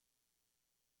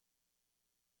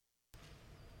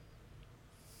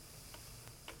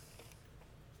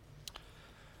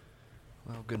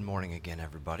Well, good morning again,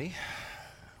 everybody.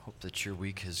 Hope that your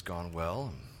week has gone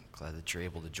well. I'm glad that you're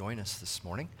able to join us this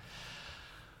morning.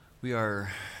 We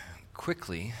are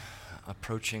quickly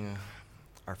approaching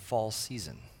our fall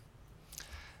season.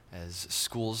 As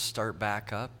schools start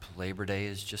back up, Labor Day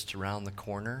is just around the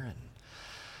corner, and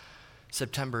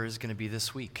September is going to be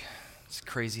this week. It's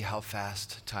crazy how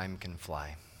fast time can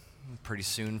fly. Pretty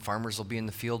soon, farmers will be in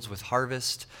the fields with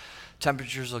harvest.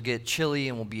 Temperatures will get chilly,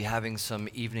 and we'll be having some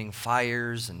evening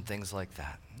fires and things like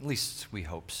that. At least we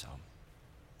hope so.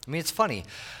 I mean, it's funny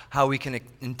how we can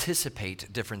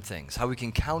anticipate different things, how we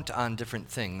can count on different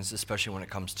things, especially when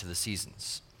it comes to the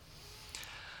seasons.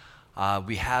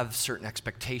 We have certain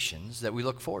expectations that we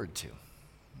look forward to.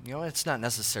 You know, it's not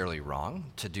necessarily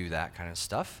wrong to do that kind of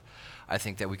stuff. I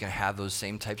think that we can have those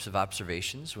same types of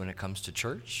observations when it comes to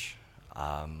church.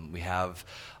 We have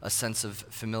a sense of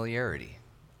familiarity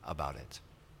about it,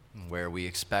 where we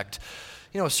expect,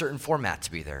 a certain format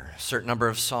to be there, a certain number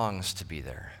of songs to be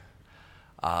there.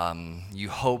 You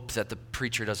hope that the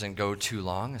preacher doesn't go too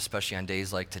long, especially on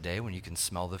days like today when you can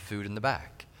smell the food in the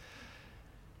back.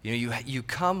 You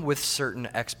come with certain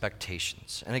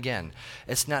expectations. And again,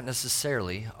 it's not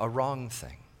necessarily a wrong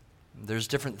thing. There's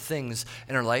different things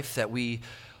in our life that we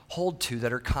hold to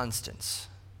that are constants,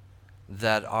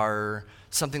 that are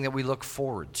something that we look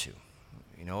forward to.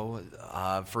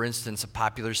 For instance, a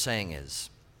popular saying is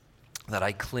that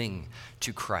I cling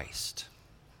to Christ,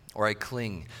 or I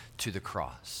cling to the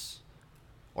cross,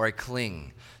 or I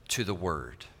cling to the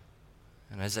Word.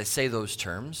 And as I say those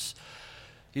terms,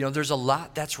 there's a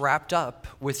lot that's wrapped up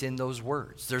within those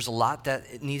words. There's a lot that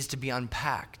it needs to be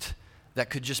unpacked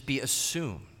that could just be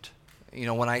assumed.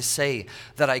 When I say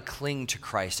that I cling to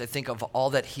Christ, I think of all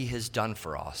that He has done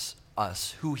for us,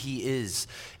 who He is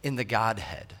in the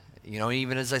Godhead.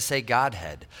 Even as I say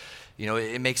Godhead,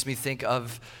 it makes me think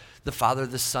of the Father,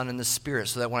 the Son, and the Spirit,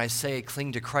 so that when I say I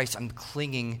cling to Christ, I'm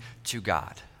clinging to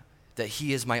God, that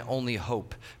He is my only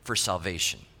hope for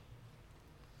salvation.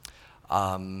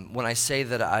 When I say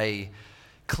that I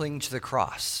cling to the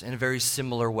cross in a very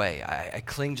similar way, I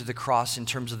cling to the cross in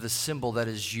terms of the symbol that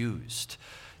is used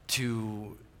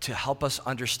to help us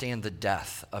understand the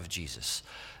death of Jesus,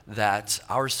 that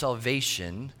our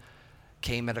salvation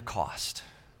came at a cost,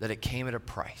 that it came at a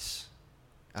price,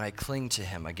 and I cling to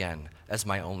Him again as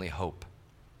my only hope.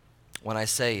 When I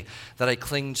say that I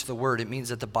cling to the Word, it means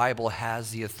that the Bible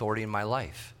has the authority in my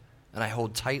life, and I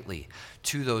hold tightly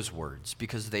to those words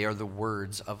because they are the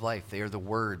words of life. They are the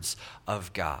words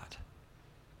of God.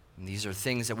 And these are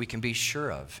things that we can be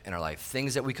sure of in our life,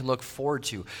 things that we can look forward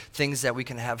to, things that we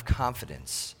can have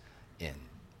confidence in.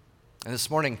 And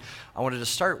this morning, I wanted to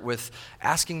start with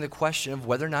asking the question of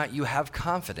whether or not you have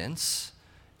confidence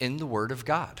in the Word of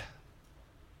God.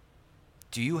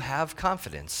 Do you have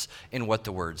confidence in what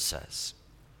the Word says?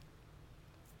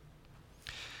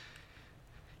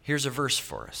 Here's a verse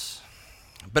for us.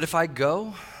 But if I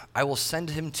go, I will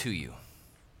send him to you.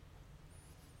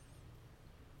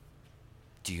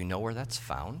 Do you know where that's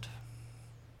found?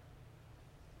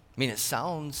 I mean, it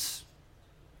sounds,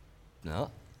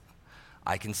 no,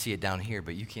 I can see it down here,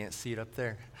 but you can't see it up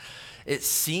there. It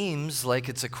seems like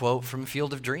it's a quote from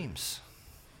Field of Dreams.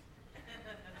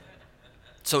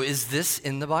 So is this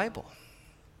in the Bible?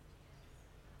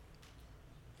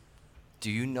 Do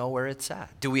you know where it's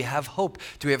at? Do we have hope?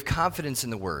 Do we have confidence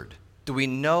in the Word? Do we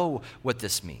know what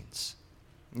this means?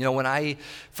 When I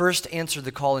first answered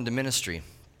the call into ministry,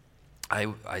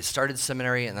 I started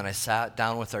seminary, and then I sat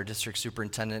down with our district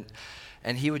superintendent,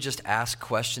 and he would just ask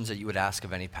questions that you would ask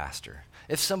of any pastor.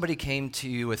 If somebody came to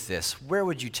you with this, where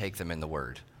would you take them in the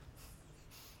Word?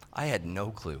 I had no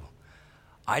clue.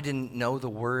 I didn't know the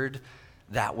Word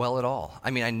that well at all. I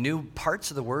mean, I knew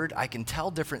parts of the Word. I can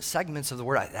tell different segments of the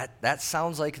Word. That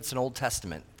sounds like it's an Old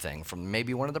Testament thing from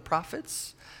maybe one of the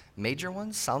prophets, major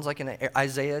ones. Sounds like an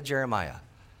Isaiah, Jeremiah.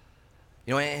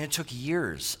 And it took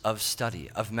years of study,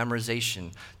 of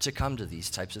memorization to come to these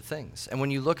types of things. And when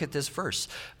you look at this verse,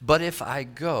 but if I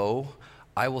go,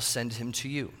 I will send him to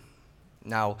you.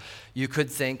 Now, you could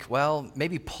think, well,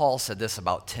 maybe Paul said this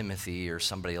about Timothy or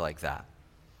somebody like that.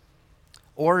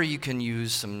 Or you can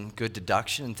use some good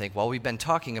deduction and think, well, we've been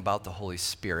talking about the Holy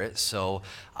Spirit, so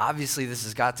obviously this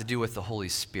has got to do with the Holy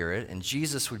Spirit, and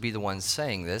Jesus would be the one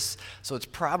saying this, so it's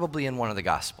probably in one of the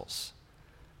Gospels.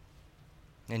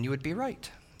 And you would be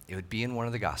right. It would be in one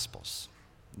of the Gospels.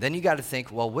 Then you got to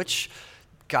think, well, which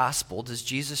Gospel does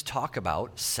Jesus talk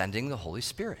about sending the Holy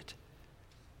Spirit?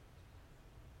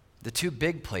 The two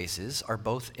big places are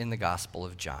both in the Gospel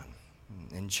of John,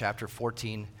 in chapter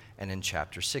 14 and in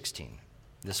chapter 16.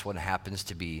 This one happens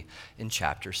to be in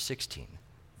chapter 16,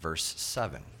 verse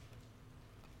 7.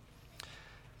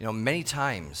 Many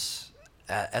times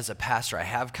as a pastor, I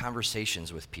have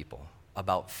conversations with people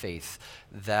about faith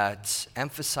that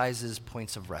emphasizes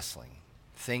points of wrestling,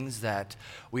 things that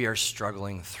we are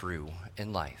struggling through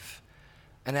in life.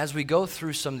 And as we go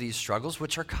through some of these struggles,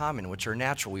 which are common, which are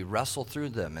natural, we wrestle through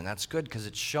them, and that's good because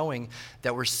it's showing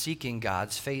that we're seeking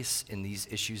God's face in these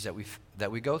issues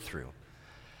that we go through.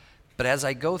 But as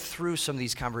I go through some of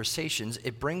these conversations,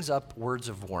 it brings up words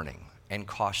of warning and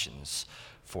cautions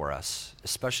for us,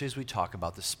 especially as we talk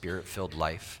about the Spirit-filled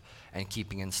life and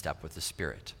keeping in step with the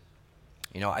Spirit.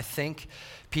 I think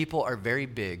people are very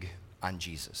big on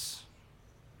Jesus,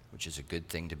 which is a good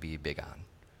thing to be big on.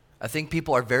 I think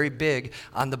people are very big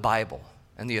on the Bible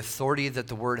and the authority that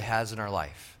the Word has in our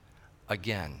life.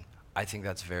 Again, I think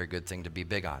that's a very good thing to be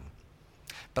big on.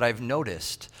 But I've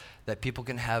noticed that people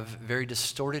can have very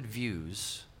distorted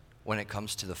views when it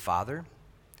comes to the Father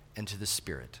and to the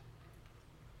Spirit.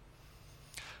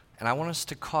 And I want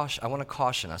to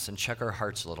caution us and check our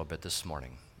hearts a little bit this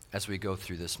morning as we go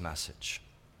through this message.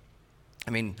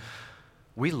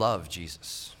 We love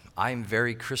Jesus. I'm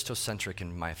very Christocentric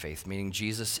in my faith, meaning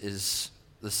Jesus is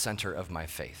the center of my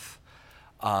faith.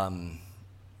 But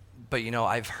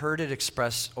I've heard it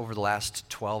expressed over the last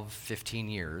 12, 15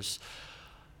 years,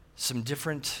 some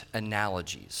different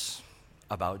analogies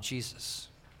about Jesus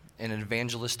in an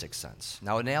evangelistic sense.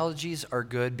 Now, analogies are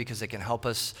good because they can help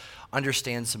us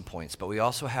understand some points, but we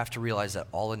also have to realize that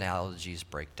all analogies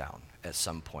break down at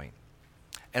some point.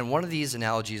 And one of these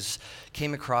analogies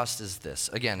came across as this,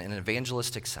 again, in an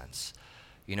evangelistic sense.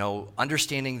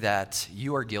 Understanding that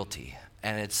you are guilty,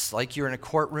 and it's like you're in a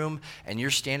courtroom and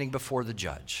you're standing before the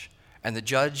judge, and the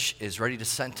judge is ready to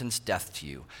sentence death to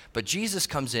you. But Jesus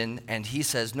comes in and he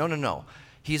says, no,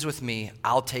 he's with me,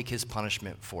 I'll take his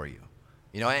punishment for you.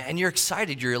 And you're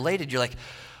excited, you're elated, you're like,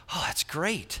 oh, that's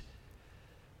great.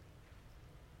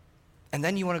 And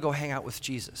then you want to go hang out with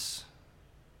Jesus.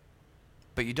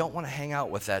 But you don't want to hang out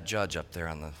with that judge up there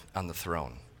on the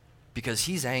throne because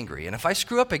he's angry. And if I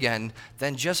screw up again,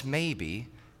 then just maybe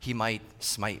he might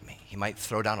smite me. He might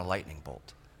throw down a lightning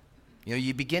bolt.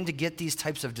 You begin to get these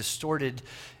types of distorted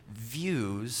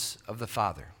views of the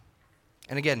Father.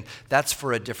 And again, that's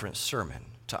for a different sermon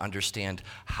to understand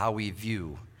how we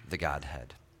view the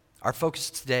Godhead. Our focus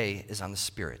today is on the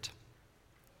Spirit.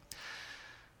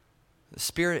 The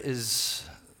Spirit is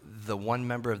the one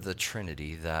member of the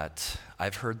Trinity that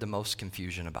I've heard the most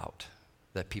confusion about,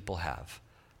 that people have.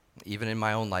 Even in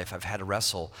my own life, I've had to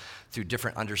wrestle through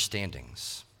different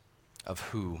understandings of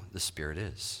who the Spirit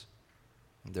is.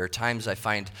 There are times I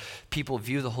find people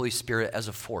view the Holy Spirit as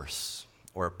a force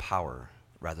or a power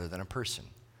rather than a person,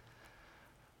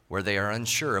 where they are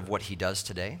unsure of what he does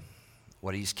today,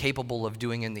 what he's capable of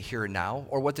doing in the here and now,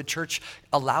 or what the church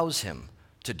allows him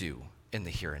to do in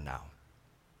the here and now.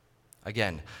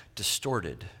 Again,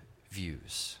 distorted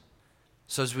views.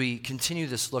 So as we continue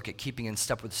this look at keeping in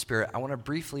step with the Spirit, I want to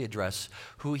briefly address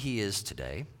who he is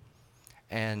today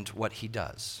and what he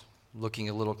does, looking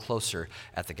a little closer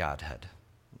at the Godhead,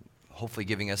 hopefully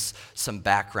giving us some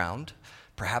background,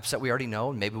 perhaps that we already know,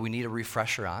 and maybe we need a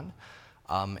refresher on.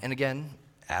 And again,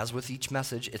 as with each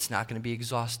message, it's not going to be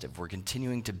exhaustive. We're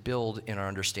continuing to build in our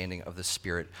understanding of the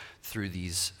Spirit through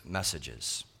these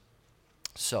messages.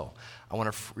 So I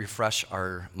want to refresh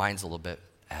our minds a little bit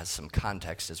as some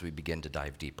context as we begin to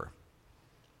dive deeper.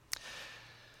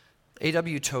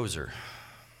 A.W. Tozer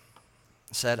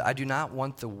said, "I do not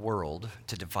want the world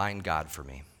to define God for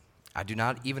me. I do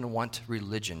not even want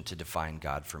religion to define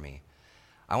God for me.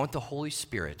 I want the Holy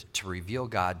Spirit to reveal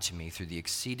God to me through the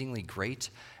exceedingly great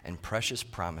and precious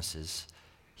promises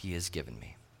he has given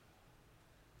me."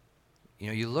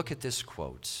 You look at this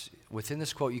quote. Within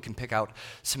this quote, you can pick out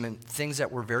some things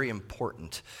that were very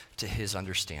important to his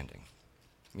understanding.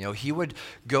 He would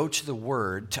go to the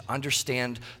Word to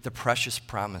understand the precious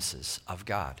promises of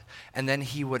God. And then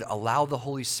he would allow the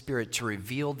Holy Spirit to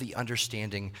reveal the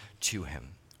understanding to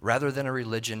him, rather than a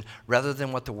religion, rather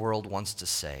than what the world wants to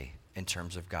say in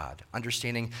terms of God.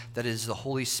 Understanding that it is the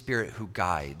Holy Spirit who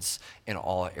guides in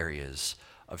all areas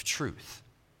of truth.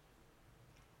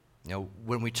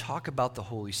 When we talk about the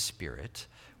Holy Spirit,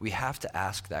 we have to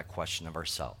ask that question of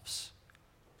ourselves.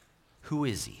 Who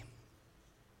is he?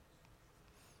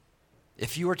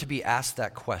 If you were to be asked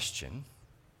that question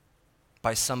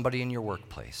by somebody in your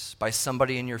workplace, by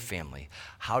somebody in your family,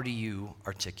 how do you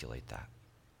articulate that?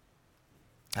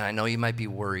 And I know you might be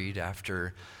worried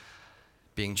after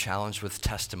being challenged with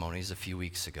testimonies a few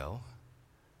weeks ago,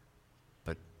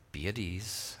 but be at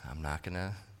ease. I'm not going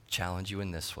to challenge you in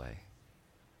this way.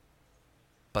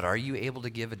 But are you able to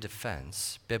give a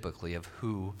defense biblically of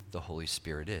who the Holy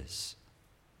Spirit is?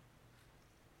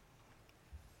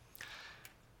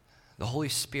 The Holy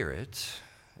Spirit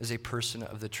is a person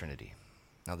of the Trinity.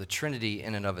 Now, the Trinity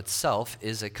in and of itself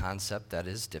is a concept that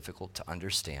is difficult to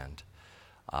understand.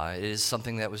 It is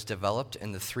something that was developed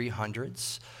in the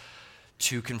 300s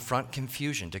to confront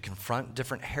confusion, to confront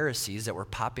different heresies that were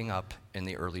popping up in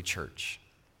the early church.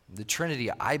 The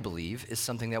Trinity, I believe, is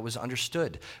something that was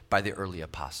understood by the early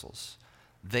apostles.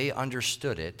 They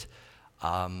understood it,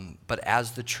 but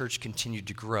as the church continued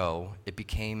to grow, it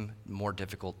became more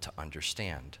difficult to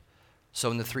understand. So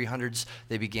in the 300s,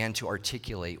 they began to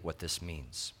articulate what this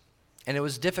means. And it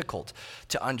was difficult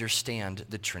to understand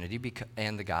the Trinity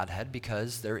and the Godhead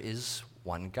because there is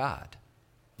one God.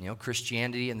 You know,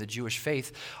 Christianity and the Jewish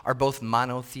faith are both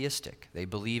monotheistic. They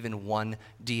believe in one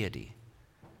deity,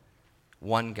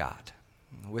 one God.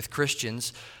 With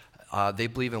Christians, they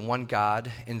believe in one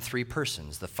God in three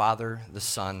persons, the Father, the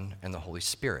Son, and the Holy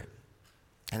Spirit.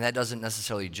 And that doesn't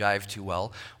necessarily jive too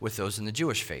well with those in the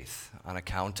Jewish faith on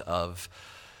account of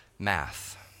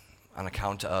math, on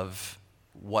account of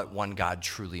what one God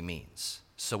truly means.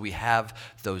 So we have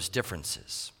those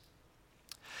differences.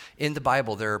 In the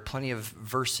Bible, there are plenty of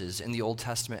verses in the Old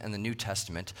Testament and the New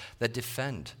Testament that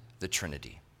defend the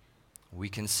Trinity. We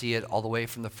can see it all the way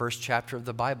from the first chapter of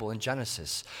the Bible in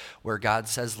Genesis, where God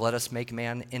says, "Let us make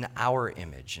man in our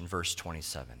image," in verse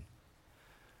 27.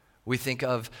 We think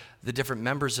of the different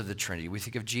members of the Trinity. We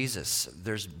think of Jesus.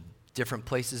 There's different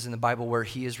places in the Bible where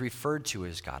he is referred to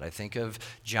as God. I think of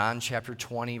John chapter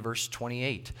 20, verse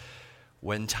 28,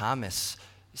 when Thomas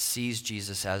sees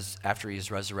Jesus after he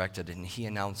is resurrected and he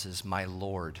announces, "My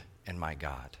Lord and my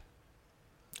God."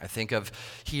 I think of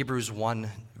Hebrews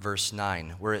 1, verse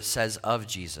 9, where it says of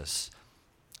Jesus,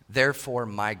 "Therefore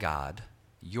my God,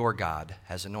 your God,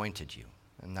 has anointed you."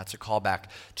 And that's a callback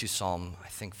to Psalm, I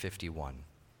think, 51.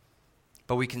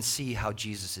 But we can see how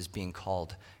Jesus is being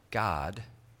called God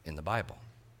in the Bible.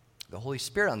 The Holy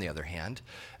Spirit, on the other hand,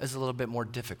 is a little bit more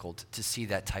difficult to see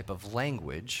that type of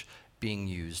language being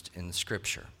used in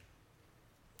Scripture.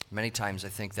 Many times I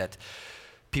think that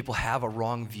people have a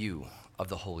wrong view of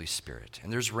the Holy Spirit,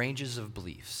 and there's ranges of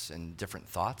beliefs and different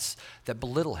thoughts that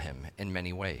belittle him in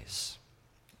many ways.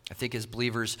 I think as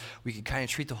believers, we can kind of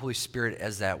treat the Holy Spirit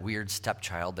as that weird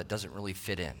stepchild that doesn't really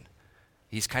fit in.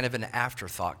 He's kind of an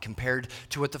afterthought compared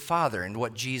to what the Father and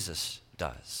what Jesus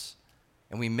does.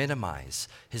 And we minimize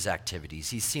his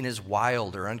activities. He's seen as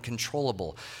wild or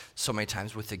uncontrollable so many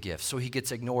times with the gift. So he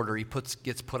gets ignored or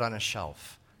gets put on a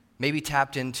shelf. Maybe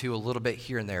tapped into a little bit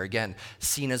here and there. Again,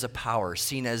 seen as a power,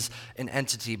 seen as an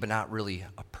entity, but not really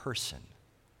a person.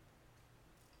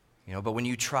 You know, but when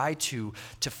you try to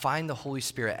find the Holy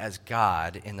Spirit as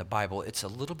God in the Bible, it's a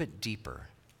little bit deeper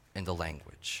in the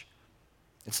language.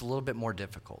 It's a little bit more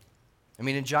difficult. I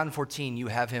mean, in John 14, you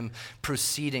have him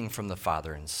proceeding from the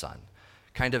Father and Son,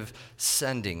 kind of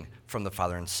sending from the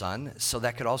Father and Son, so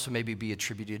that could also maybe be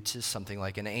attributed to something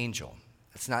like an angel.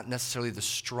 It's not necessarily the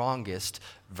strongest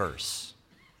verse.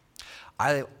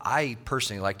 I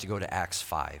personally like to go to Acts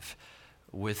 5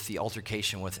 with the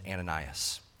altercation with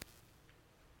Ananias.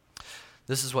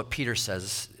 This is what Peter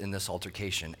says in this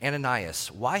altercation.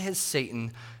 "Ananias, why has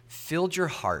Satan filled your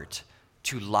heart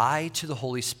to lie to the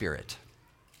Holy Spirit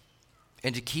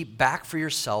and to keep back for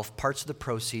yourself parts of the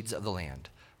proceeds of the land?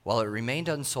 While it remained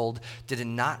unsold, did it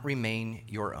not remain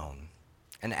your own?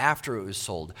 And after it was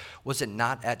sold, was it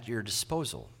not at your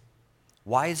disposal?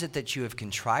 Why is it that you have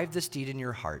contrived this deed in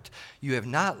your heart? You have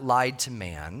not lied to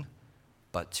man,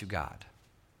 but to God."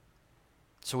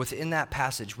 So within that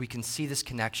passage, we can see this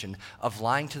connection of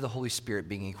lying to the Holy Spirit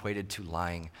being equated to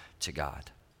lying to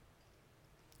God.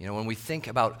 You know, when we think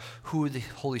about who the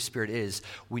Holy Spirit is,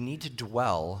 we need to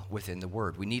dwell within the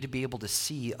Word. We need to be able to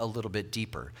see a little bit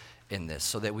deeper in this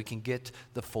so that we can get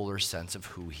the fuller sense of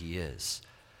who he is.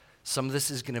 Some of this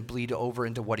is going to bleed over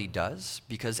into what he does,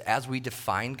 because as we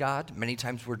define God, many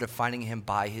times we're defining him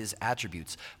by his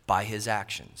attributes, by his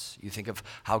actions. You think of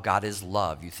how God is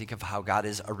love. You think of how God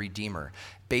is a redeemer,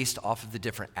 based off of the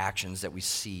different actions that we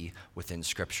see within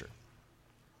Scripture.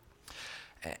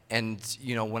 And,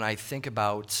 you know, when I think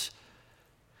about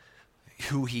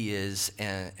who he is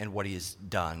and what he has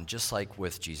done, just like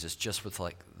with Jesus, just with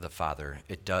like the Father,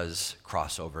 it does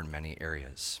cross over in many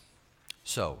areas.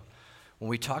 So, when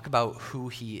we talk about who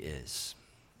he is,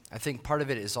 I think part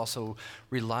of it is also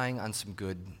relying on some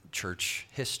good church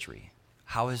history.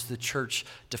 How has the church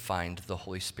defined the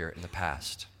Holy Spirit in the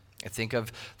past? I think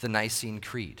of the Nicene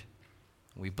Creed.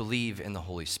 We believe in the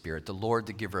Holy Spirit, the Lord,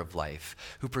 the giver of life,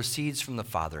 who proceeds from the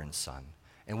Father and Son,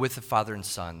 and with the Father and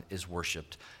Son is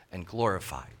worshiped and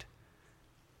glorified.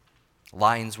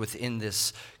 Lines within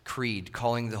this creed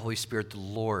calling the Holy Spirit the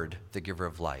Lord, the giver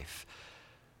of life.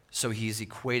 So he's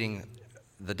equating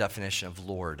the definition of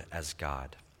Lord as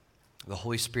God. The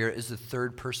Holy Spirit is the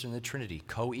third person in the Trinity,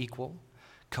 co-equal,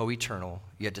 co-eternal,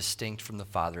 yet distinct from the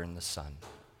Father and the Son.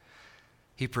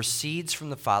 He proceeds from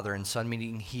the Father and Son,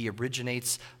 meaning he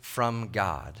originates from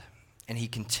God, and he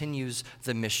continues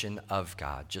the mission of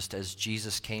God. Just as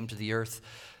Jesus came to the earth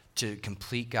to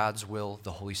complete God's will,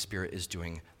 the Holy Spirit is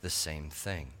doing the same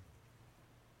thing.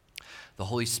 The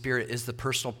Holy Spirit is the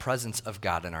personal presence of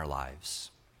God in our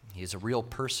lives. He is a real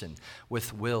person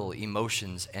with will,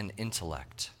 emotions, and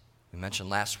intellect. We mentioned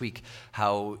last week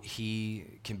how he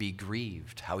can be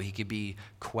grieved, how he can be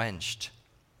quenched.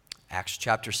 Acts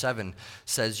chapter 7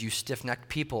 says, "You stiff-necked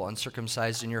people,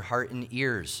 uncircumcised in your heart and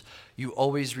ears, you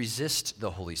always resist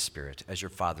the Holy Spirit, as your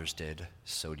fathers did,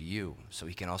 so do you." So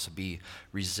he can also be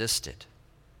resisted.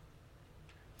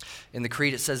 In the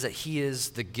Creed, it says that he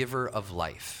is the giver of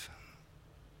life.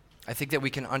 I think that we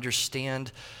can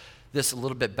understand this a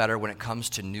little bit better when it comes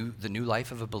to the new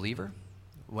life of a believer,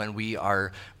 when we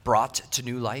are brought to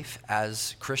new life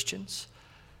as Christians.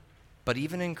 But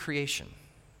even in creation,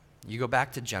 you go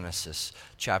back to Genesis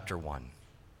chapter 1.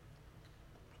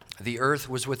 The earth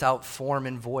was without form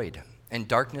and void, and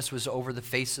darkness was over the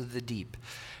face of the deep,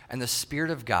 and the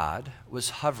Spirit of God was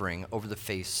hovering over the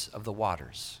face of the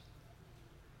waters.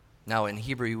 Now, in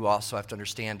Hebrew, you also have to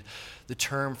understand the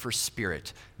term for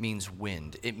spirit means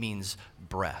wind. It means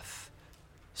breath.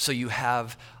 So you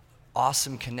have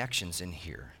awesome connections in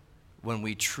here when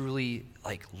we truly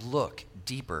look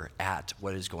deeper at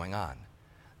what is going on.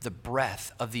 The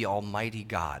breath of the Almighty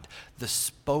God, the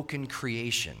spoken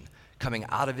creation coming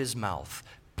out of his mouth,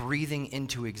 breathing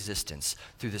into existence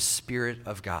through the Spirit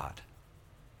of God.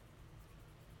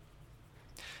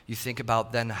 You think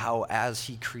about then how as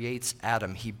he creates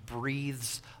Adam, he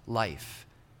breathes life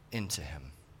into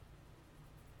him,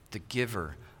 the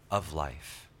giver of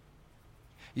life.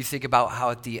 You think about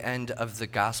how at the end of the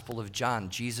Gospel of John,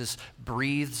 Jesus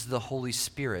breathes the Holy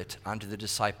Spirit onto the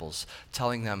disciples,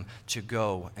 telling them to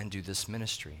go and do this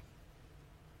ministry.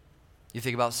 You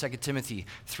think about 2 Timothy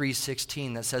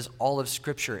 3:16 that says all of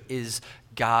Scripture is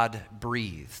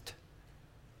God-breathed.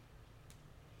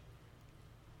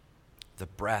 The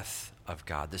breath of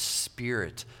God, the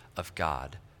Spirit of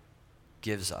God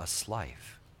gives us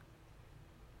life.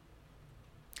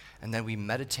 And then we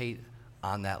meditate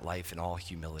on that life in all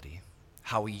humility.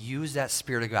 How we use that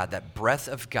Spirit of God, that breath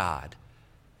of God,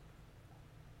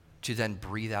 to then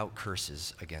breathe out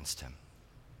curses against him.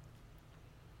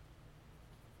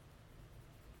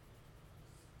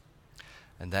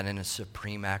 And then in a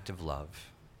supreme act of love,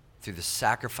 through the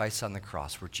sacrifice on the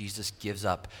cross where Jesus gives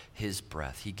up his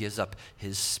breath, he gives up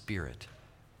his Spirit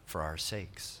for our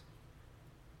sakes.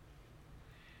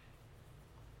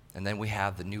 And then we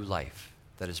have the new life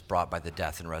that is brought by the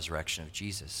death and resurrection of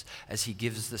Jesus, as he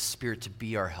gives the Spirit to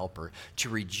be our helper, to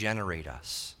regenerate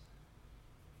us.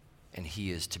 And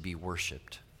he is to be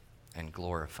worshiped and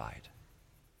glorified.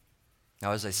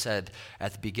 Now, as I said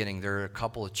at the beginning, there are a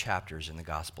couple of chapters in the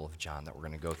Gospel of John that we're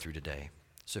going to go through today.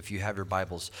 So if you have your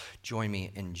Bibles, join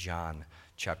me in John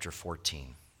chapter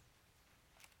 14.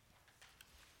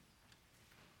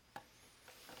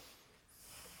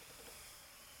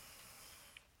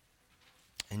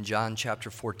 In John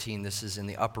chapter 14, this is in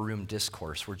the upper room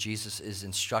discourse where Jesus is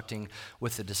instructing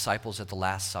with the disciples at the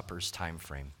Last Supper's time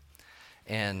frame.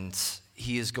 And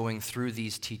he is going through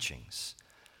these teachings,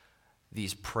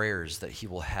 these prayers that he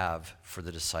will have for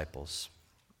the disciples.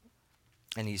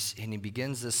 And he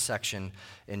begins this section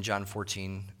in John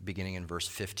 14, beginning in verse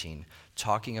 15,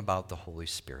 talking about the Holy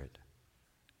Spirit.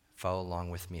 Follow along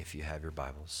with me if you have your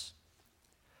Bibles.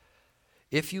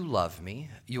 "If you love me,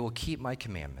 you will keep my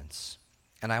commandments.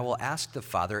 And I will ask the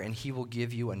Father, and he will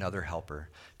give you another helper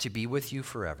to be with you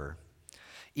forever,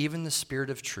 even the Spirit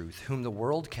of truth, whom the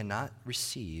world cannot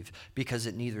receive because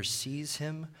it neither sees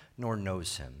him nor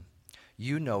knows him.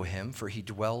 You know him, for he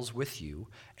dwells with you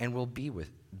and will be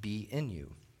in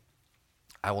you.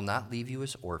 I will not leave you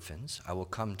as orphans. I will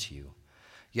come to you.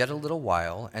 Yet a little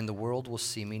while, and the world will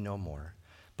see me no more.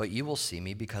 But you will see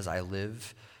me because I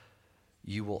live,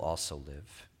 you will also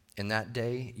live. In that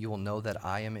day, you will know that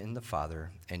I am in the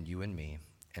Father, and you in me,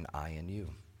 and I in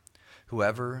you.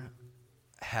 Whoever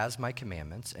has my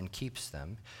commandments and keeps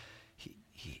them,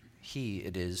 he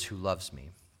it is who loves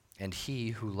me. And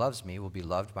he who loves me will be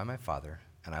loved by my Father,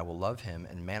 and I will love him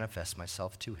and manifest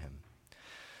myself to him."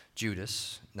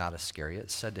 Judas, not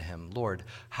Iscariot, said to him, "Lord,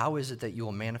 how is it that you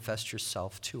will manifest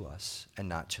yourself to us and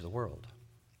not to the world?"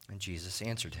 And Jesus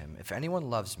answered him, "If anyone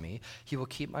loves me, he will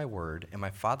keep my word, and my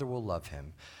Father will love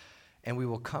him, and we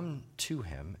will come to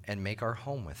him and make our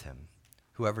home with him.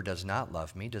 Whoever does not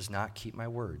love me does not keep my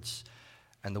words,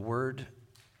 and the word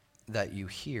that you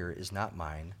hear is not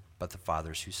mine, but the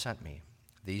Father's who sent me.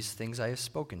 These things I have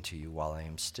spoken to you while I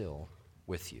am still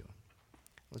with you.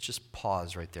 Let's just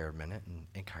pause right there a minute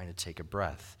and kind of take a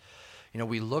breath.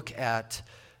 We look at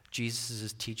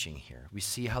Jesus' teaching here. We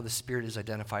see how the Spirit is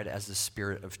identified as the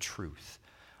Spirit of truth,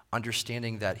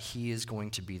 understanding that he is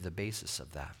going to be the basis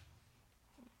of that.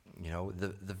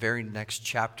 The very next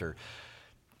chapter,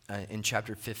 in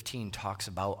chapter 15, talks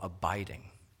about abiding.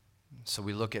 So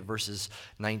we look at verses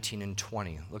 19 and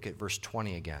 20. Look at verse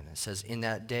 20 again. It says, "In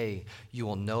that day you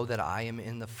will know that I am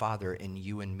in the Father, and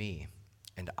you in me,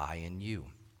 and I in you."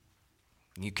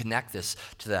 And you connect this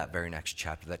to that very next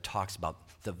chapter that talks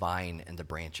about the vine and the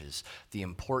branches, the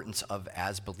importance of,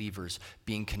 as believers,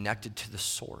 being connected to the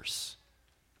source,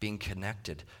 being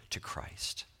connected to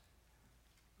Christ.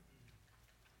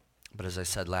 But as I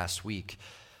said last week,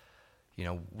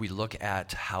 we look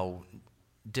at how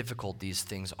difficult these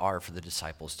things are for the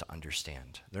disciples to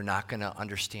understand. They're not going to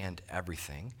understand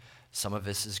everything. Some of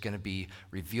this is going to be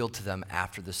revealed to them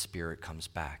after the Spirit comes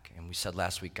back. And we said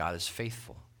last week, God is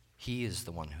faithful. He is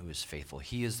the one who is faithful.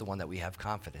 He is the one that we have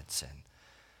confidence in.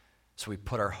 So we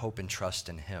put our hope and trust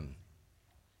in him.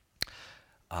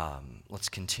 Let's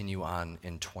continue on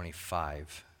in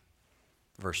 25,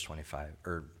 verse 25,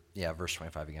 verse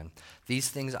 25 again. "These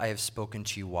things I have spoken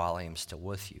to you while I am still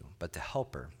with you, but the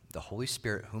Helper, the Holy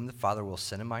Spirit, whom the Father will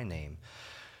send in my name,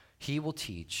 he will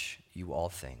teach you all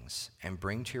things and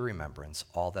bring to your remembrance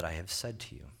all that I have said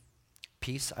to you.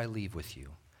 Peace I leave with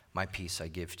you, my peace I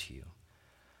give to you.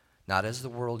 Not as the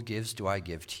world gives do I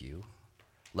give to you.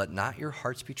 Let not your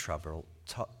hearts be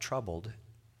troubled,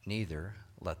 neither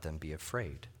let them be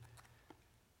afraid."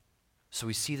 So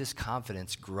we see this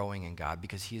confidence growing in God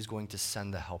because he is going to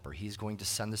send the Helper. He's going to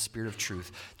send the Spirit of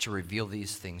truth to reveal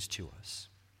these things to us.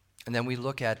 And then we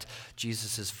look at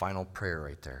Jesus' final prayer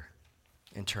right there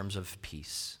in terms of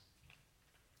peace.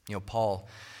 Paul,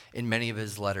 in many of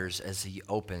his letters, as he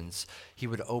opens, he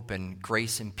would open,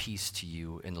 "Grace and peace to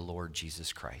you in the Lord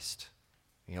Jesus Christ."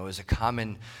 As a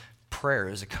common prayer,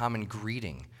 as a common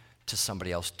greeting to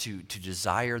somebody else, to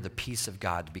desire the peace of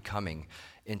God to be coming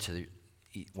into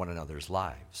one another's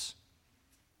lives.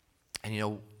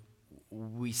 And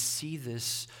we see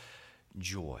this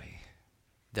joy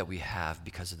that we have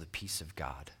because of the peace of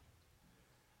God.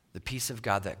 The peace of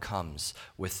God that comes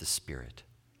with the Spirit.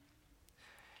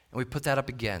 And we put that up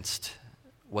against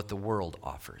what the world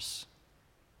offers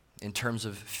in terms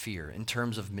of fear, in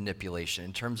terms of manipulation,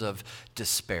 in terms of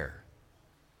despair.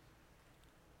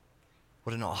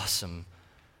 What an awesome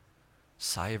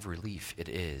sigh of relief it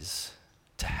is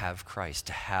to have Christ,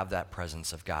 to have that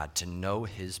presence of God, to know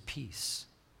his peace,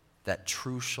 that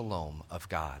true shalom of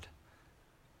God.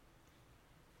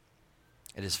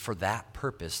 It is for that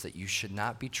purpose that you should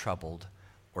not be troubled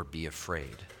or be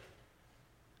afraid.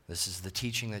 This is the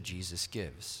teaching that Jesus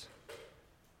gives.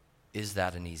 Is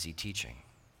that an easy teaching?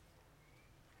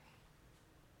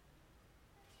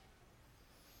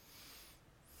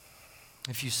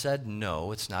 If you said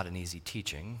no, it's not an easy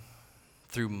teaching,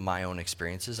 through my own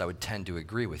experiences, I would tend to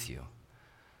agree with you.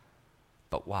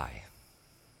 But why?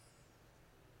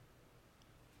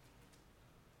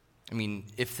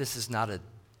 If this is not an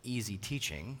easy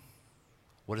teaching,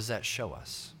 what does that show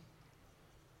us?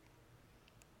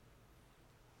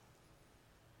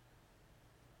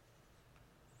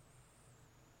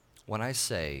 When I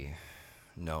say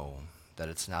no, that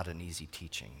it's not an easy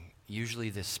teaching, usually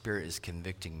the Spirit is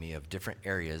convicting me of different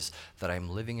areas that I'm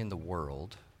living in the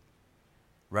world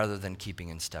rather than keeping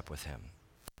in step with him.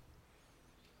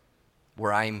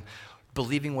 Where I'm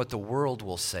believing what the world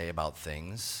will say about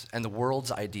things and the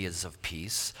world's ideas of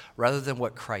peace rather than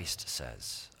what Christ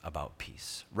says about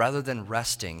peace, rather than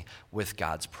resting with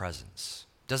God's presence.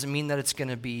 Doesn't mean that it's going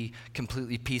to be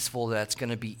completely peaceful, that it's going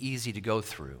to be easy to go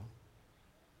through.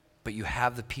 But you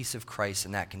have the peace of Christ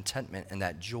and that contentment and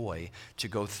that joy to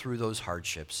go through those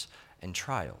hardships and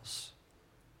trials.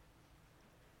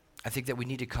 I think that we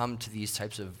need to come to these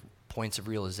types of points of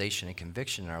realization and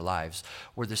conviction in our lives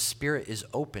where the Spirit is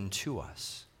open to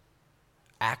us,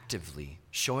 actively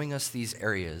showing us these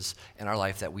areas in our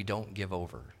life that we don't give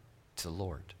over to the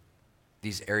Lord,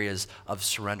 these areas of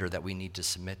surrender that we need to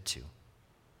submit to,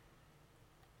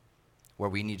 where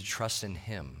we need to trust in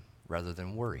him rather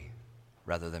than worry,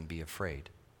 rather than be afraid.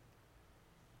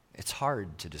 It's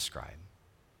hard to describe,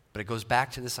 but it goes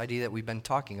back to this idea that we've been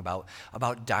talking about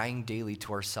dying daily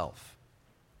to ourselves,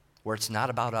 where it's not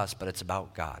about us, but it's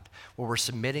about God, where we're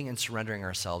submitting and surrendering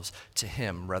ourselves to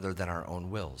him rather than our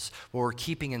own wills, where we're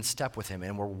keeping in step with him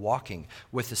and we're walking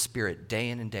with the Spirit day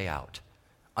in and day out,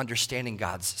 understanding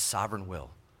God's sovereign will,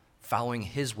 following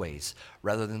his ways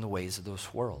rather than the ways of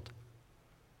this world.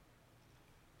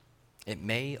 It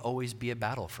may always be a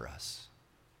battle for us.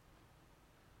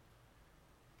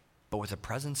 But with the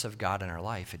presence of God in our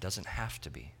life, it doesn't have to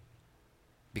be.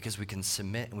 Because we can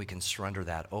submit and we can surrender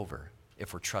that over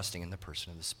if we're trusting in the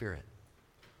person of the Spirit.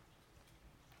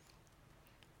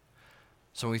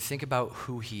 So when we think about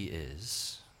who he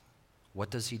is, what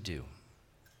does he do?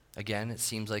 Again, it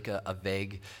seems like a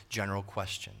vague general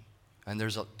question. And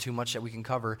there's too much that we can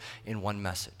cover in one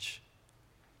message.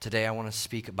 Today I want to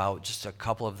speak about just a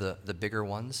couple of the bigger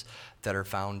ones that are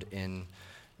found in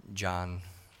John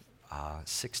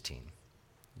 16.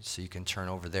 So you can turn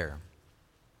over there.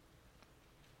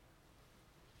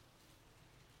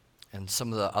 And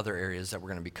some of the other areas that we're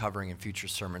going to be covering in future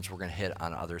sermons, we're going to hit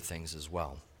on other things as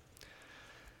well.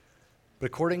 But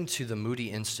according to the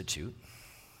Moody Institute,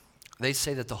 they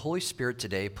say that the Holy Spirit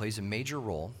today plays a major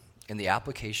role in the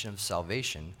application of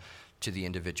salvation to the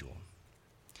individual.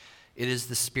 It is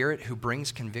the Spirit who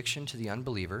brings conviction to the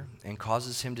unbeliever and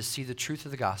causes him to see the truth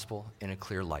of the gospel in a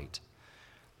clear light.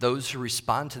 Those who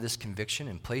respond to this conviction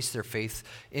and place their faith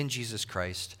in Jesus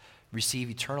Christ receive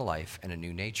eternal life and a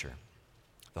new nature.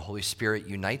 The Holy Spirit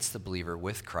unites the believer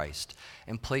with Christ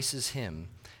and places him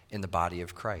in the body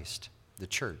of Christ, the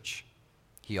church.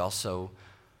 He also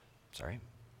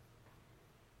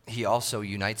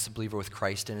unites the believer with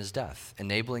Christ in his death,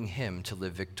 enabling him to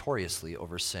live victoriously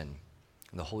over sin.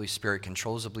 And the Holy Spirit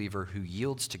controls a believer who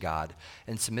yields to God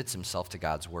and submits himself to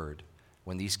God's word.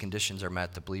 When these conditions are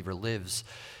met, the believer lives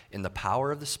in the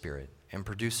power of the Spirit and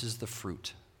produces the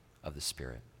fruit of the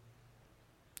Spirit.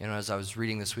 You know, as I was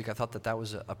reading this week, I thought that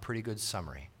was a pretty good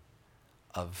summary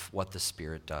of what the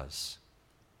Spirit does.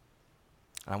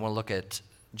 And I want to look at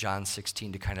John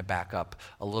 16 to kind of back up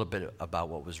a little bit about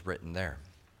what was written there.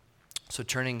 So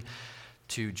turning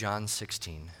to John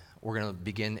 16, we're going to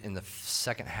begin in the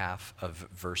second half of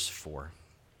verse 4.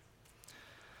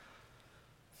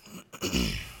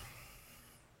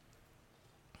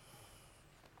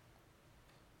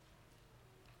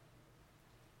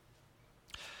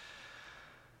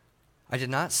 I did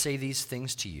not say these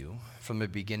things to you from the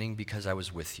beginning because I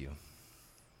was with you.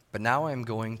 But now I am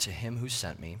going to him who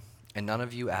sent me, and none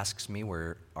of you asks me,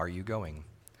 where are you going?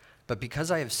 But because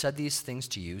I have said these things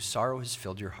to you, sorrow has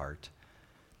filled your heart.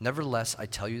 Nevertheless, I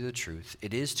tell you the truth.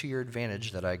 It is to your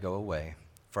advantage that I go away.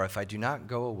 For if I do not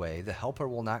go away, the Helper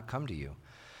will not come to you.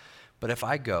 But if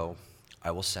I go,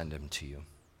 I will send him to you.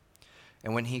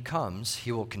 And when he comes,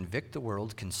 he will convict the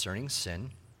world concerning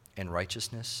sin and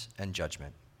righteousness and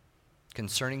judgment.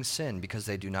 Concerning sin, because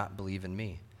they do not believe in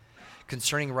me.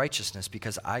 Concerning righteousness,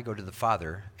 because I go to the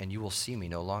Father, and you will see me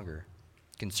no longer.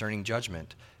 Concerning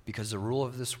judgment, because the rule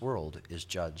of this world is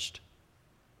judged.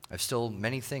 I have still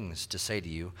many things to say to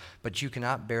you, but you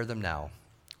cannot bear them now.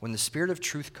 When the Spirit of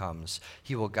truth comes,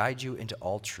 he will guide you into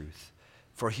all truth.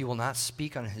 For he will not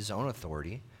speak on his own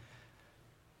authority,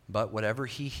 but whatever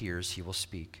he hears, he will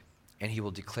speak. And he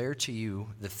will declare to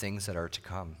you the things that are to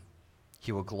come.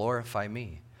 He will glorify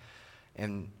me.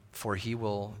 And for he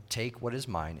will take what is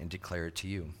mine and declare it to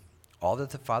you. All that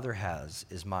the Father has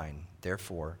is mine.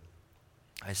 Therefore,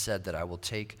 I said that I will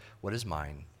take what is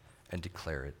mine and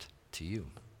declare it to you.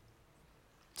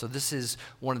 So this is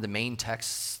one of the main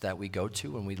texts that we go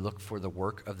to when we look for the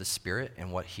work of the Spirit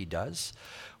and what he does.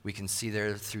 We can see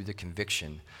there through the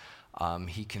conviction.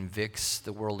 He convicts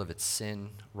the world of its sin,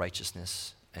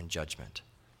 righteousness, and judgment.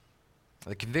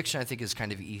 The conviction, I think, is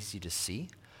kind of easy to see.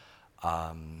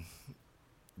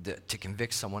 To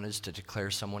convict someone is to declare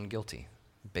someone guilty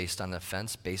based on the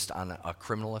offense, based on a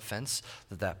criminal offense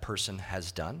that person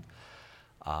has done.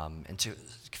 And to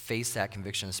face that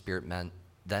conviction of the Spirit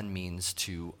then means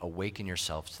to awaken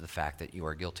yourself to the fact that you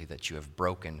are guilty, that you have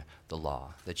broken the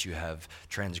law, that you have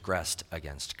transgressed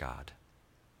against God.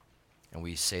 And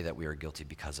we say that we are guilty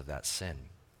because of that sin.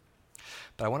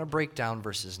 But I want to break down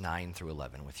verses 9 through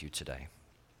 11 with you today,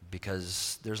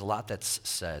 because there's a lot that's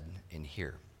said in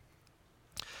here.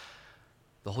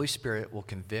 The Holy Spirit will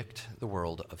convict the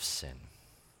world of sin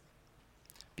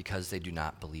because they do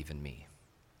not believe in me.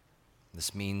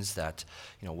 This means that,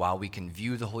 while we can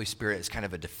view the Holy Spirit as kind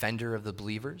of a defender of the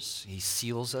believers, he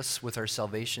seals us with our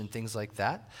salvation, things like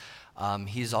that,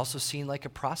 he is also seen like a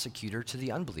prosecutor to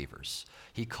the unbelievers.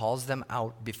 He calls them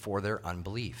out before their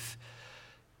unbelief.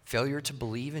 Failure to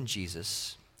believe in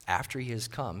Jesus after he has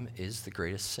come is the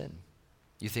greatest sin.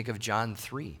 You think of John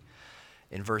 3.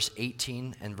 In verse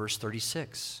 18 and verse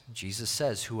 36, Jesus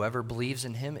says, whoever believes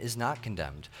in him is not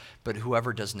condemned, but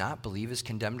whoever does not believe is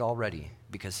condemned already,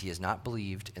 because he has not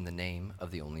believed in the name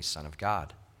of the only Son of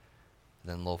God.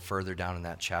 Then a little further down in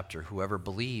that chapter, whoever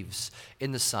believes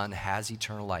in the Son has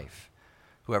eternal life.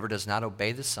 Whoever does not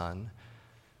obey the Son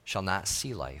shall not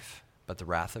see life, but the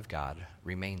wrath of God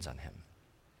remains on him.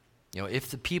 You know,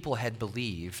 if the people had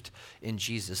believed in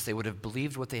Jesus, they would have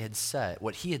believed what he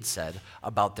had said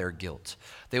about their guilt.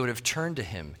 They would have turned to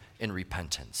him in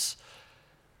repentance.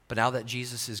 But now that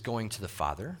Jesus is going to the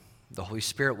Father, the Holy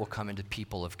Spirit will come into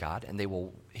people of God, and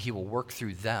he will work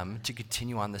through them to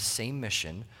continue on the same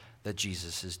mission that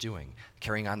Jesus is doing,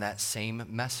 carrying on that same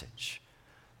message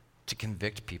to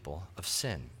convict people of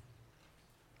sin.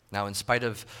 Now, in spite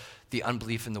of the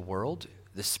unbelief in the world,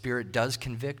 the Spirit does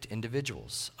convict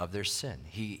individuals of their sin.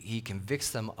 He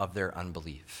convicts them of their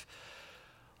unbelief,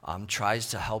 tries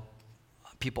to help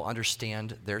people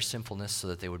understand their sinfulness so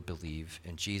that they would believe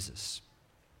in Jesus.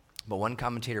 But one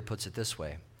commentator puts it this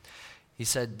way. He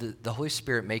said the Holy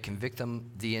Spirit may convict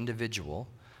the individual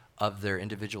of their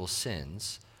individual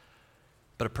sins,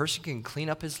 but a person can clean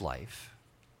up his life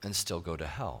and still go to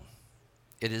hell.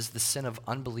 It is the sin of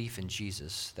unbelief in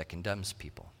Jesus that condemns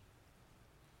people.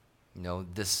 You know,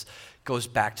 this goes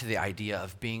back to the idea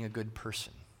of being a good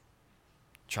person,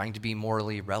 trying to be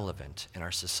morally relevant in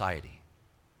our society.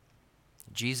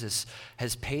 Jesus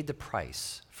has paid the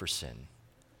price for sin,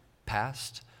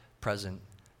 past, present,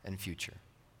 and future.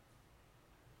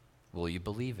 Will you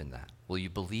believe in that? Will you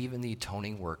believe in the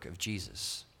atoning work of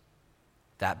Jesus?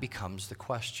 That becomes the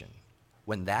question.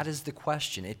 When that is the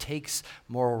question, it takes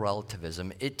moral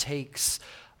relativism. It takes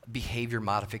behavior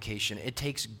modification. It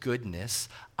takes goodness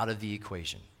out of the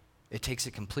equation. It takes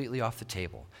it completely off the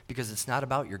table because it's not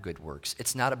about your good works.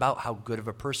 It's not about how good of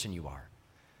a person you are.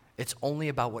 It's only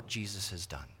about what Jesus has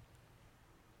done.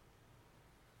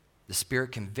 The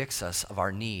Spirit convicts us of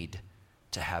our need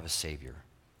to have a Savior,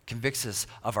 convicts us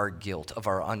of our guilt, of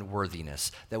our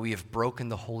unworthiness, that we have broken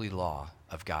the holy law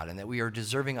of God and that we are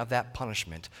deserving of that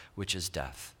punishment, which is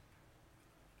death.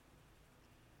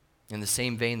 In the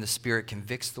same vein, the Spirit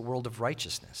convicts the world of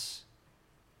righteousness.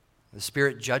 The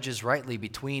Spirit judges rightly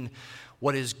between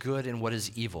what is good and what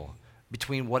is evil,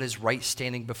 between what is right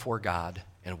standing before God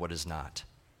and what is not.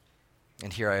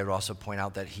 And here I would also point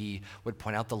out that he would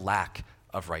point out the lack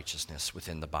of righteousness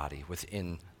within the body,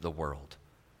 within the world.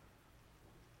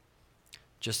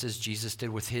 Just as Jesus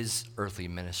did with his earthly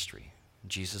ministry,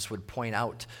 Jesus would point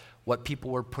out what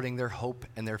people were putting their hope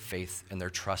and their faith and their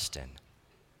trust in.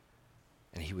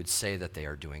 And he would say that they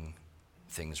are doing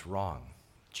things wrong.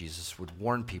 Jesus would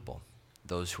warn people,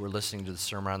 those who are listening to the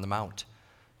Sermon on the Mount,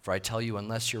 "For I tell you,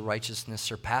 unless your righteousness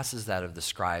surpasses that of the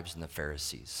scribes and the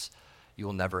Pharisees, you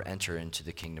will never enter into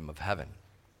the kingdom of heaven."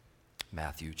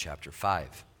 Matthew chapter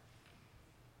 5.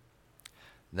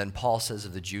 Then Paul says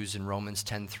of the Jews in Romans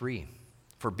 10:3,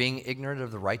 "For being ignorant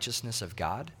of the righteousness of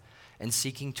God and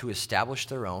seeking to establish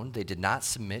their own, they did not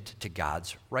submit to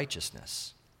God's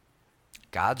righteousness."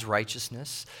 God's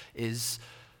righteousness is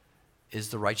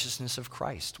the righteousness of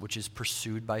Christ, which is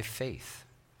pursued by faith.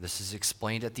 This is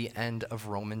explained at the end of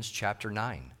Romans chapter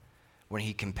 9, when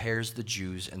he compares the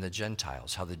Jews and the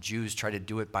Gentiles, how the Jews try to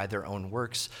do it by their own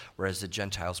works, whereas the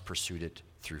Gentiles pursued it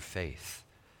through faith.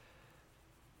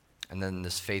 And then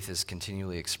this faith is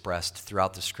continually expressed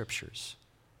throughout the Scriptures.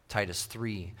 Titus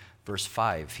 3, verse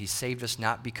 5, "He saved us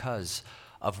not because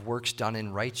of works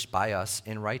done by us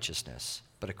in righteousness,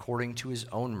 but according to his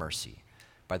own mercy,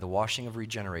 by the washing of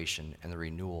regeneration and the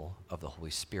renewal of the Holy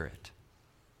Spirit."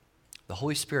 The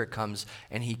Holy Spirit comes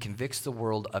and he convicts the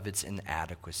world of its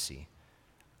inadequacy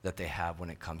that they have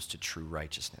when it comes to true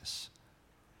righteousness.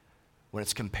 When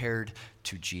it's compared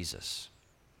to Jesus,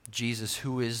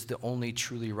 who is the only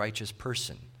truly righteous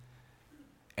person.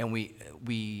 And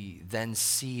we then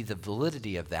see the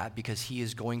validity of that because he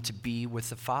is going to be with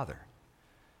the Father.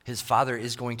 His Father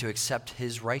is going to accept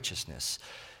his righteousness.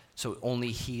 So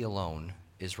only he alone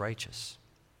is righteous.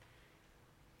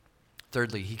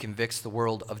 Thirdly, he convicts the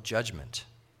world of judgment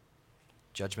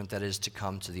that is to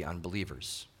come to the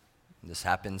unbelievers. And this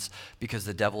happens because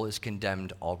the devil is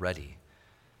condemned already.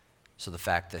 So the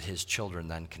fact that his children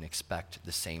then can expect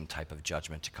the same type of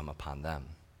judgment to come upon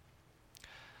them.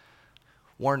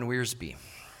 Warren Wiersbe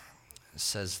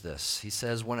says this. He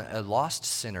says, "When a lost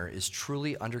sinner is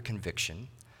truly under conviction,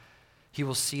 he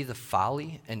will see the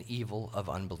folly and evil of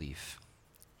unbelief.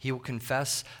 He will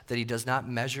confess that he does not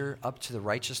measure up to the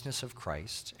righteousness of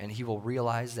Christ, and he will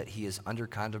realize that he is under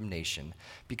condemnation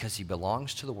because he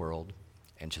belongs to the world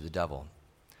and to the devil.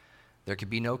 There could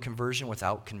be no conversion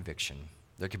without conviction.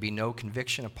 There could be no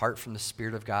conviction apart from the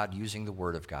Spirit of God using the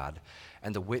Word of God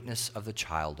and the witness of the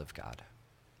child of God."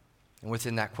 And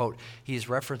within that quote, he is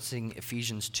referencing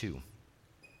Ephesians 2,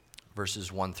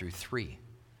 verses 1 through 3.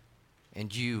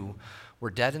 "And you were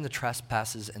dead in the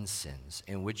trespasses and sins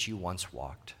in which you once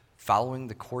walked, following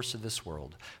the course of this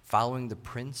world, following the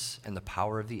prince and the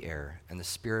power of the air, and the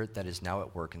spirit that is now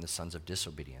at work in the sons of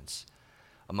disobedience,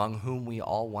 among whom we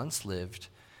all once lived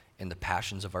in the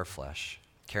passions of our flesh,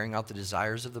 carrying out the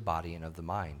desires of the body and of the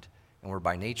mind, and were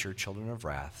by nature children of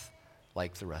wrath,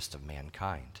 like the rest of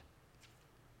mankind.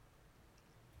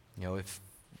 You know, if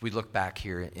we look back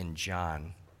here in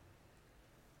John,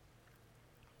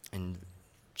 in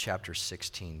chapter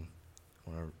 16, I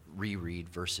want to reread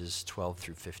verses 12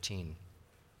 through 15.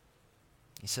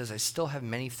 He says, I still have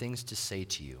many things to say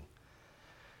to you,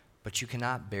 but you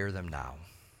cannot bear them now.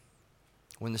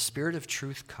 When the Spirit of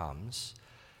truth comes,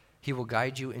 he will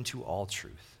guide you into all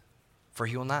truth. For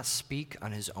he will not speak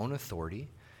on his own authority,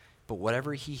 but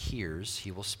whatever he hears,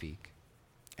 he will speak,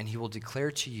 and he will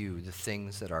declare to you the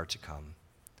things that are to come.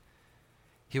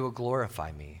 He will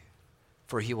glorify me,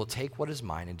 for he will take what is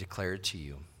mine and declare it to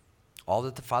you. All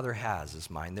that the Father has is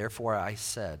mine. Therefore I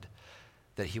said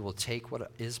that he will take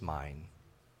what is mine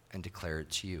and declare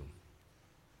it to you.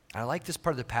 And I like this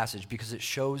part of the passage because it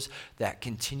shows that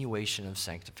continuation of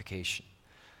sanctification,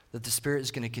 that the Spirit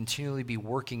is going to continually be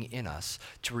working in us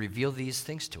to reveal these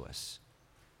things to us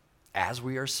as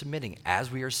we are submitting,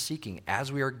 as we are seeking,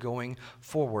 as we are going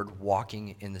forward,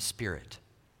 walking in the Spirit.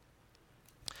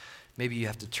 Maybe you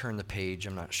have to turn the page,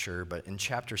 I'm not sure, but in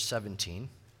chapter 17,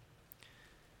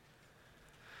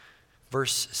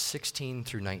 verse 16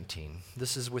 through 19,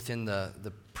 this is within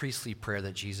the priestly prayer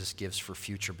that Jesus gives for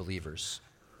future believers.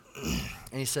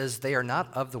 And he says, they are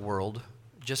not of the world,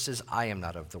 just as I am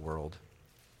not of the world.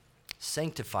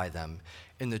 Sanctify them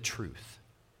in the truth.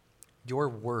 Your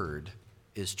word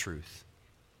is truth.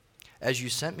 As you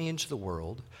sent me into the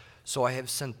world, so I have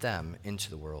sent them into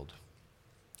the world.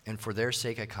 And for their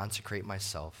sake I consecrate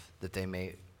myself, that they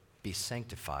may be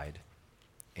sanctified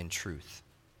in truth.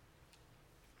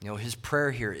 You know, his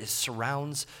prayer here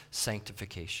surrounds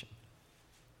sanctification.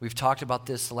 We've talked about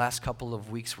this the last couple of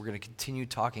weeks. We're going to continue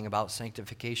talking about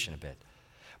sanctification a bit.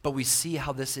 But we see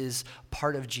how this is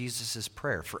part of Jesus'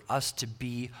 prayer, for us to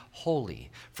be holy,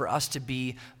 for us to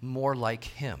be more like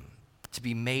him, to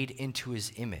be made into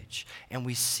his image. And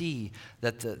we see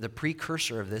that the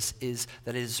precursor of this is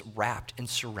that it is wrapped and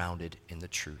surrounded in the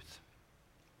truth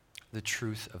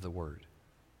of the word.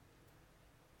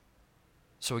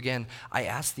 So again, I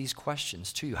ask these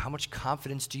questions to you. How much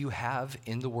confidence do you have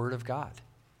in the word of God?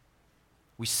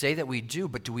 We say that we do,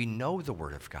 but do we know the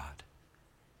word of God?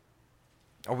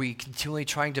 Are we continually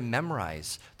trying to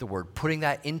memorize the word, putting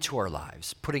that into our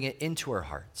lives, putting it into our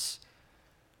hearts,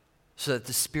 so that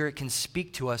the Spirit can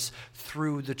speak to us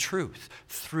through the truth,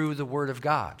 through the word of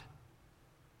God?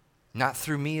 Not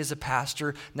through me as a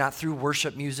pastor, not through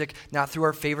worship music, not through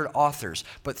our favorite authors,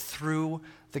 but through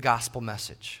the gospel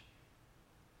message.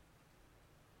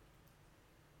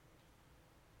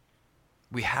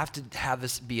 We have to have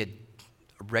this be a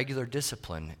regular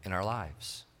discipline in our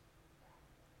lives.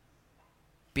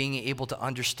 Being able to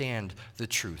understand the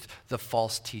truth, the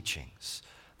false teachings,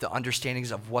 the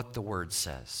understandings of what the word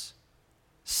says.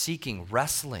 Seeking,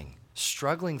 wrestling,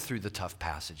 struggling through the tough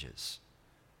passages.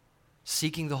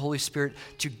 Seeking the Holy Spirit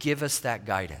to give us that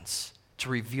guidance, to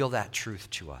reveal that truth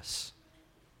to us.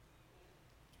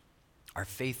 Our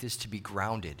faith is to be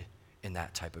grounded in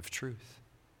that type of truth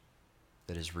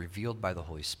that is revealed by the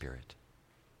Holy Spirit.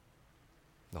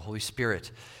 The Holy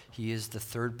Spirit, he is the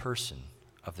third person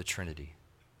of the Trinity.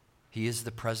 He is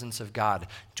the presence of God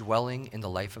dwelling in the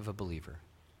life of a believer,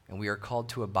 and we are called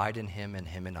to abide in him and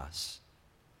him in us.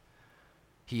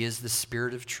 He is the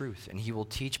Spirit of truth, and he will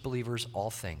teach believers all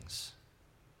things.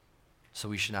 So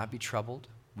we should not be troubled,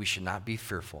 we should not be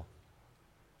fearful,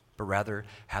 but rather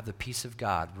have the peace of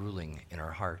God ruling in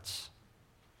our hearts.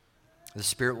 The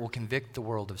Spirit will convict the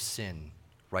world of sin,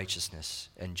 righteousness,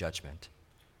 and judgment.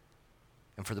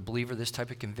 And for the believer, this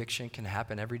type of conviction can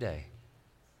happen every day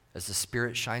as the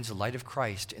Spirit shines the light of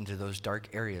Christ into those dark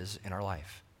areas in our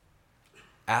life,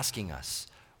 asking us,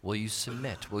 will you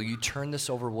submit? Will you turn this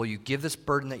over? Will you give this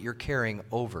burden that you're carrying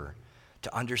over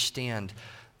to understand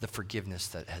the forgiveness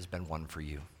that has been won for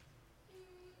you?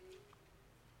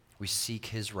 We seek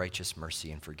his righteous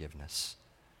mercy and forgiveness.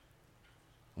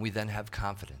 We then have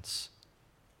confidence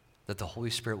that the Holy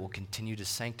Spirit will continue to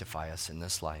sanctify us in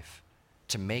this life,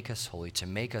 to make us holy, to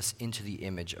make us into the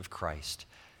image of Christ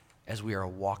as we are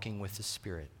walking with the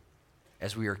Spirit,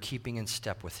 as we are keeping in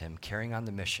step with him, carrying on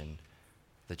the mission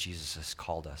that Jesus has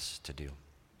called us to do.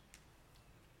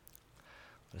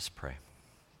 Let us pray.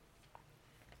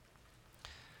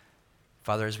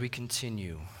 Father, as we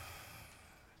continue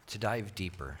to dive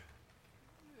deeper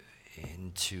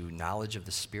into knowledge of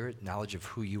the Spirit, knowledge of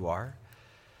who you are,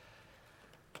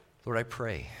 Lord, I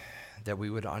pray that we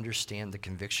would understand the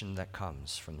conviction that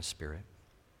comes from the Spirit.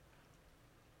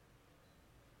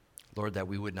 Lord, that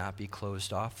we would not be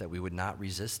closed off, that we would not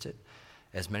resist it,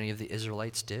 as many of the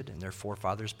Israelites did and their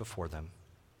forefathers before them.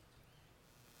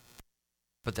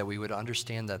 But that we would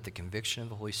understand that the conviction of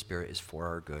the Holy Spirit is for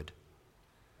our good.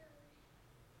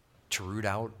 To root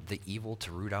out the evil,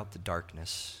 to root out the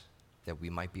darkness that we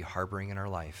might be harboring in our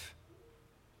life,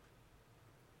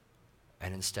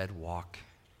 and instead walk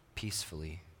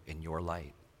peacefully in your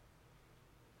light.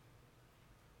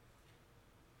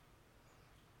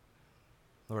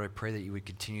 Lord, I pray that you would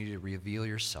continue to reveal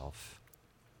yourself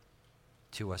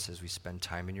to us as we spend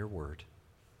time in your word,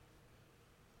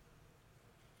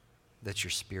 that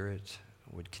your Spirit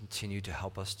would continue to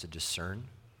help us to discern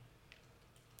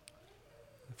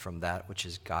from that which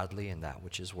is godly and that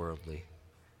which is worldly,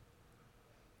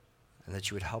 and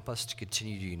that you would help us to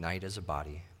continue to unite as a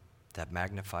body that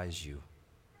magnifies you,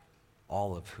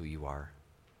 all of who you are,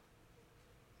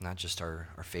 not just our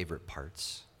favorite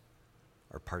parts,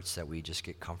 or parts that we just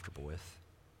get comfortable with.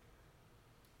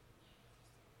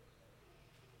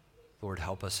 Lord,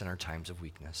 help us in our times of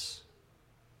weakness.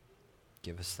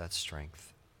 Give us that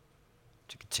strength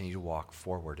to continue to walk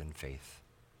forward in faith,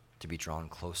 to be drawn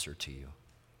closer to you.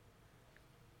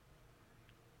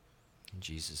 In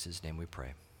Jesus' name we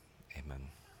pray. Amen.